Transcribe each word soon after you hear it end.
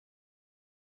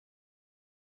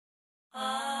You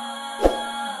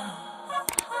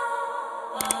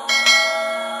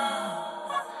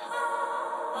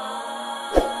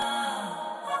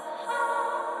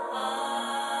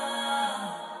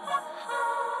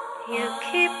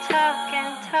keep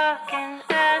talking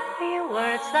at me.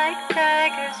 Words like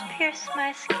daggers pierce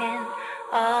my skin.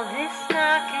 All this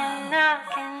knocking at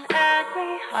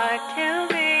me. Hard to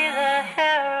be the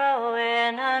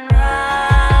heroine.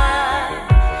 Unwrite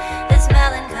this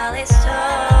melancholy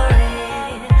story.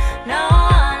 No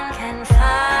one can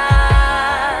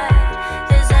fight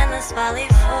this endless folly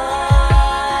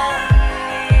for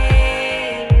me.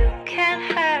 You can't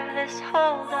have this.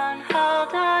 Hold on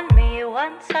me.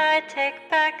 Once I take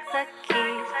back the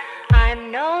keys,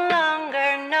 I'm no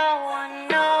longer no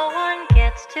one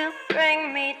gets to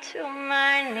bring me to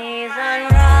my knees.